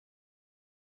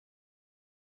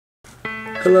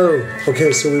Hello.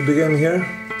 Okay, so we begin here.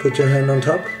 Put your hand on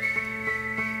top.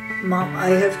 Mom, I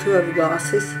have to have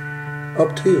glasses.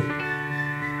 Up to you.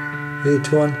 3,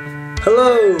 2, 1.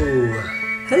 Hello.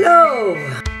 Hello.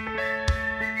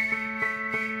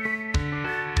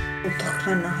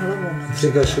 Takhle na hlavu. I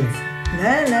think I should.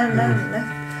 Ne.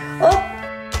 Oh.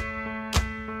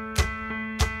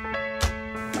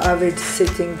 Are we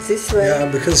sitting this way? Yeah,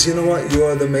 because you know what? You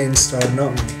are the main star,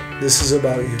 not me. This is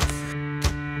about you.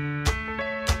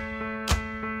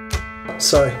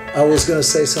 Sorry, I was gonna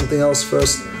say something else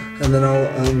first, and then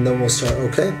we'll start.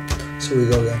 Okay? So we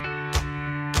go again.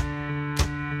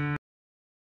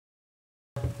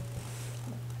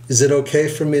 Is it okay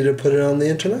for me to put it on the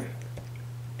internet?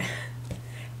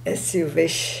 As you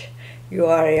wish. You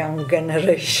are a young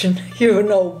generation. You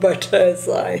know better as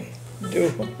I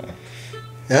do.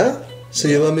 Yeah? So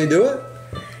you let me do it?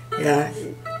 Yeah,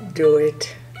 do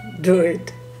it. Do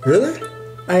it. Really?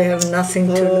 I have nothing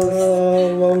to lose.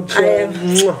 Oh, won't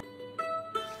you?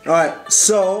 Alright,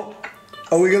 so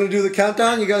are we going to do the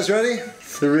countdown? You guys ready?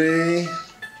 3,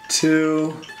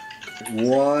 2,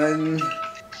 1.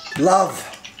 Love.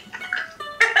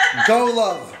 Go,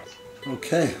 love.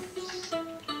 Okay.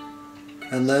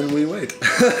 And then we wait.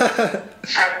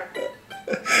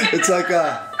 It's like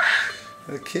a...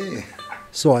 Okay.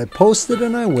 So I posted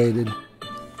and I waited.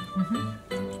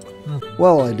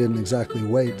 Well, I didn't exactly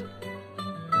wait.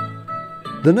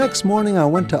 The next morning I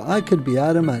went to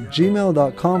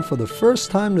icouldbeadam@gmail.com for the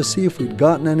first time to see if we'd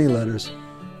gotten any letters.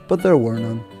 But there were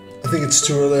none. I think it's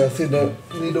too early. I think I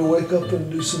need to wake up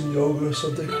and do some yoga or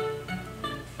something.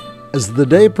 As the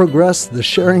day progressed, the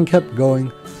sharing kept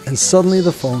going, and suddenly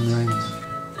the phone rang.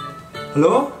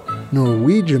 Hello?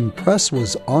 Norwegian press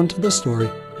was onto the story.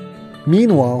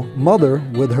 Meanwhile, Mother,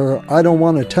 with her I don't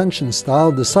want attention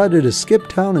style, decided to skip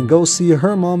town and go see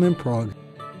her mom in Prague,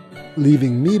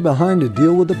 leaving me behind to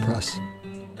deal with the press.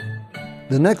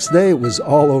 The next day it was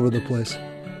all over the place,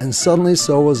 and suddenly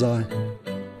so was I.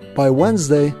 By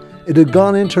Wednesday, it had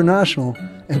gone international,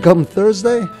 and come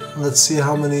Thursday, let's see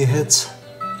how many hits.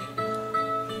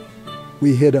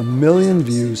 We hit 1 million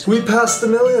views. We passed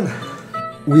 1 million.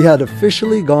 We had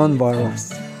officially gone viral.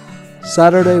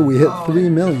 Saturday we hit 3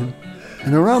 million,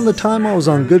 and around the time I was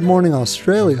on Good Morning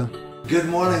Australia, Good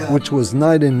Morning, which was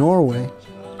night in Norway,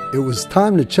 it was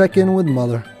time to check in with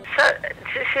Mother. So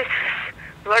this is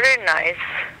very nice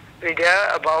video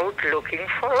about looking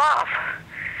for love.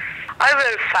 I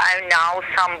will find now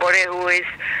somebody who is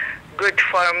good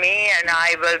for me, and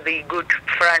I will be good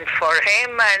friend for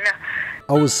him. And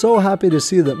I was so happy to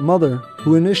see that Mother,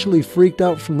 who initially freaked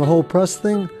out from the whole press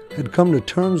thing, had come to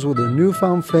terms with her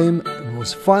newfound fame and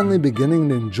was finally beginning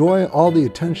to enjoy all the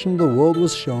attention the world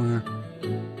was showing her.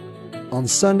 On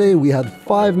Sunday, we had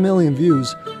 5 million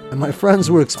views, and my friends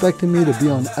were expecting me to be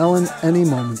on Ellen any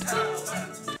moment.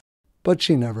 But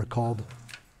she never called.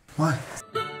 Why?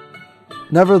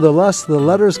 Nevertheless, the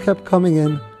letters kept coming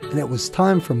in, and it was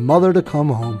time for Mother to come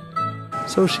home.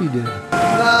 So she did.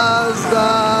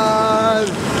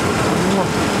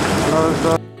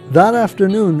 That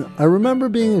afternoon, I remember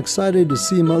being excited to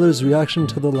see Mother's reaction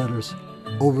to the letters.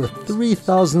 Over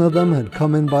 3,000 of them had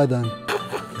come in by then.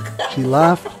 She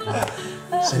laughed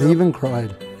and even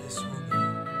cried.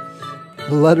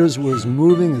 The letters were as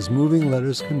moving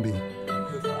letters can be.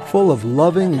 Full of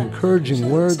loving, encouraging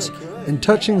words and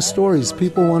touching stories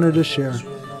people wanted to share.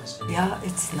 yeah,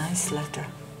 it's a nice letter.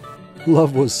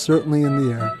 Love was certainly in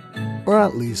the air, or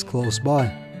at least close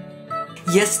by.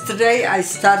 Yesterday I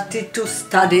started to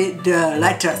study the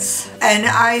letters, and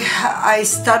I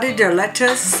studied the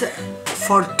letters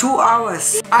for 2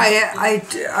 hours. I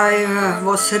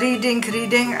was reading,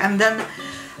 and then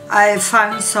I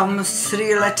found some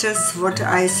 3 letters what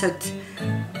I said,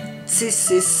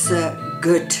 this is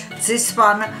good. This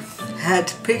one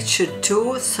had picture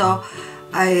too, so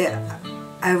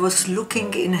I was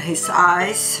looking in his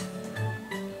eyes.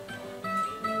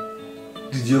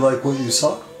 Did you like what you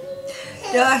saw?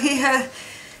 Yeah,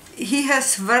 he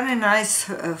has very nice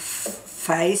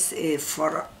face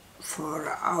for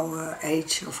our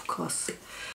age, of course.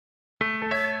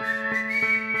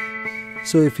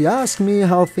 So if you ask me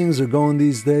how things are going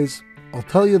these days, I'll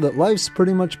tell you that life's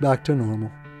pretty much back to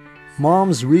normal.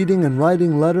 Mom's reading and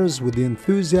writing letters with the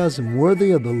enthusiasm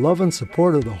worthy of the love and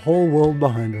support of the whole world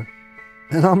behind her.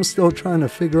 And I'm still trying to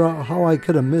figure out how I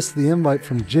could have missed the invite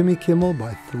from Jimmy Kimmel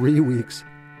by 3 weeks.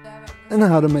 And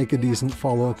how to make a decent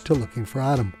follow-up to Looking for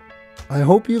Adam. I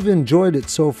hope you've enjoyed it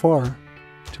so far.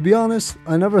 To be honest,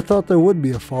 I never thought there would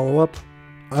be a follow-up.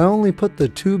 I only put the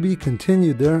to be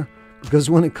continued there because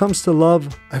when it comes to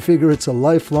love, I figure it's a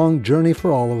lifelong journey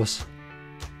for all of us.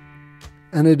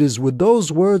 And it is with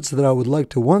those words that I would like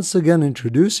to once again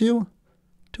introduce you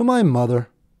to my mother.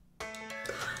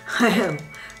 I am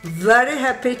very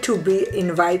happy to be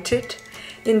invited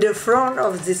in the front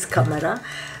of this camera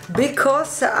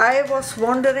because I was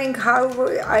wondering how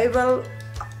I will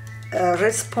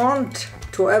respond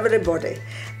to everybody,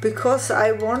 because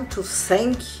I want to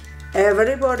thank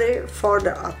everybody for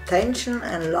the attention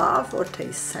and love what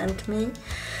they sent me,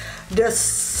 the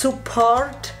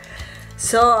support.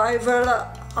 So I will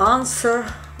answer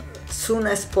soon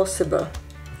as possible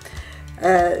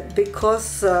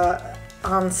because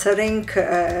answering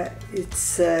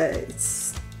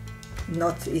it's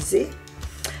not easy.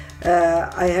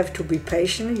 I have to be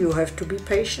patient, you have to be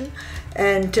patient,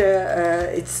 and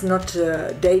it's not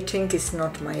dating is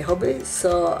not my hobby,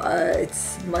 so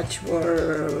it's much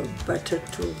more better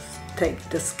to take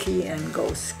the ski and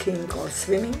go skiing or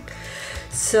swimming.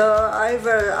 So I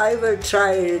will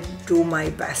try to do my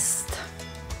best.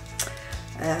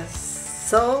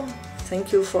 So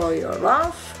thank you for your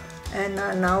love, and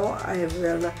now I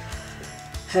will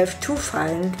have to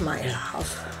find my love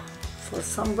for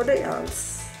somebody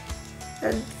else.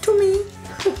 And to me.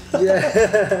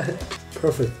 Yeah,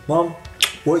 perfect. Mom,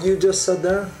 what you just said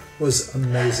there was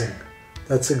amazing.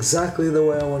 That's exactly the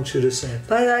way I want you to say it.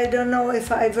 But I don't know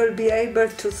if I will be able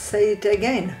to say it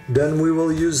again. Then we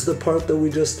will use the part that we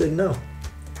just did now.